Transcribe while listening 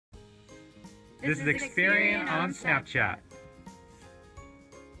This is Experian on Snapchat.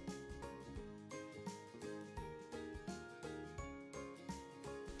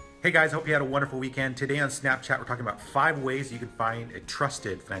 Hey guys, hope you had a wonderful weekend. Today on Snapchat, we're talking about 5 ways you can find a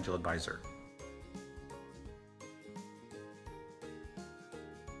trusted financial advisor.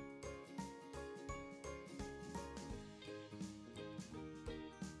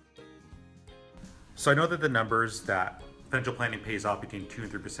 So I know that the numbers that financial planning pays off between 2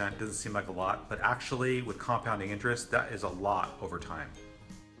 and 3% doesn't seem like a lot, but actually with compounding interest, that is a lot over time.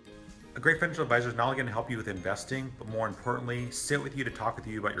 A great financial advisor is not only going to help you with investing, but more importantly, sit with you to talk with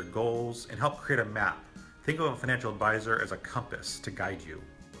you about your goals and help create a map. Think of a financial advisor as a compass to guide you.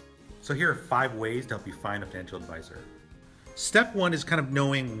 So here are 5 ways to help you find a financial advisor. Step 1 is kind of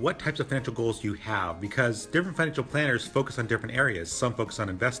knowing what types of financial goals you have, because different financial planners focus on different areas. Some focus on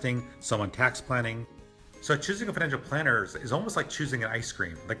investing, some on tax planning. So choosing a financial planner is almost like choosing an ice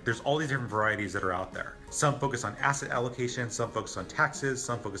cream. Like there's all these different varieties that are out there. Some focus on asset allocation, some focus on taxes,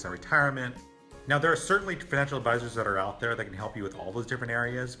 some focus on retirement. Now there are certainly financial advisors that are out there that can help you with all those different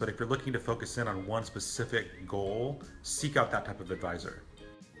areas, but if you're looking to focus in on one specific goal, seek out that type of advisor.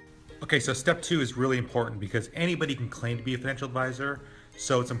 Okay, so step 2 is really important because anybody can claim to be a financial advisor,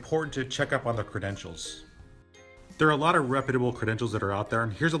 so it's important to check up on their credentials. There are a lot of reputable credentials that are out there,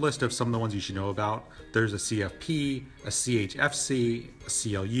 and here's a list of some of the ones you should know about. There's a CFP, a CHFC, a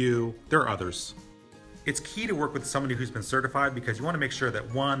CLU, there are others. It's key to work with somebody who's been certified because you want to make sure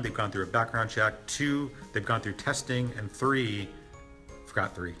that 1, they've gone through a background check, 2, they've gone through testing, and 3,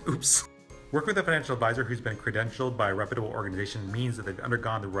 forgot 3, oops. Work with a financial advisor who's been credentialed by a reputable organization means that they've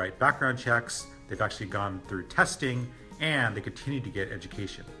undergone the right background checks, they've actually gone through testing, and they continue to get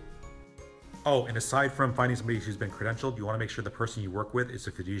education. Oh, and aside from finding somebody who's been credentialed, you want to make sure the person you work with is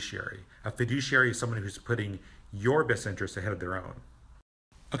a fiduciary. A fiduciary is someone who's putting your best interests ahead of their own.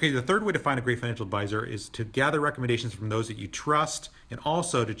 Okay, the third way to find a great financial advisor is to gather recommendations from those that you trust and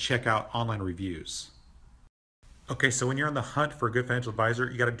also to check out online reviews. Okay, so when you're on the hunt for a good financial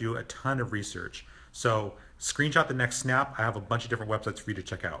advisor, you got to do a ton of research. So screenshot the next snap. I have a bunch of different websites for you to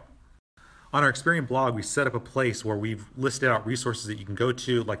check out. On our Experian blog, we set up a place where we've listed out resources that you can go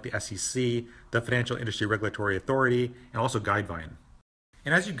to, like the SEC, the Financial Industry Regulatory Authority, and also Guidevine.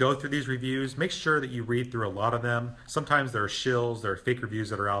 And as you go through these reviews, make sure that you read through a lot of them. Sometimes there are shills, there are fake reviews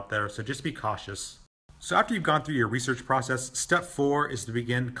that are out there, so just be cautious. So after you've gone through your research process, step 4 is to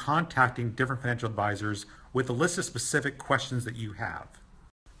begin contacting different financial advisors with a list of specific questions that you have.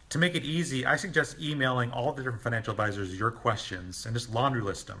 To make it easy, I suggest emailing all the different financial advisors your questions and just laundry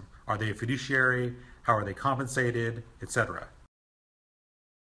list them. Are they a fiduciary? How are they compensated? Etc.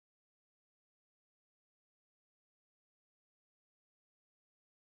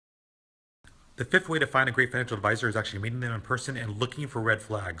 The 5th way to find a great financial advisor is actually meeting them in person and looking for red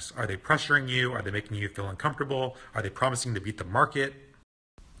flags. Are they pressuring you? Are they making you feel uncomfortable? Are they promising to beat the market?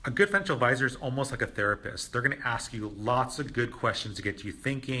 A good financial advisor is almost like a therapist. They're going to ask you lots of good questions to get you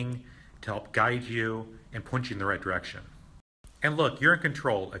thinking, to help guide you, and point you in the right direction. And look, you're in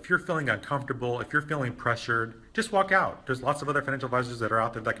control. If you're feeling uncomfortable, if you're feeling pressured, just walk out. There's lots of other financial advisors that are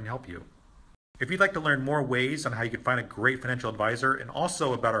out there that can help you. If you'd like to learn more ways on how you can find a great financial advisor and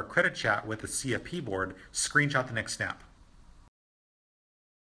also about our credit chat with the CFP board, screenshot the next snap.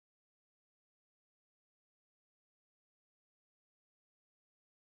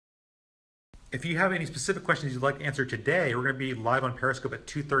 If you have any specific questions you'd like answered today, we're going to be live on Periscope at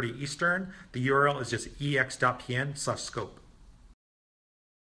 2:30 Eastern. The URL is just ex.pn/scope.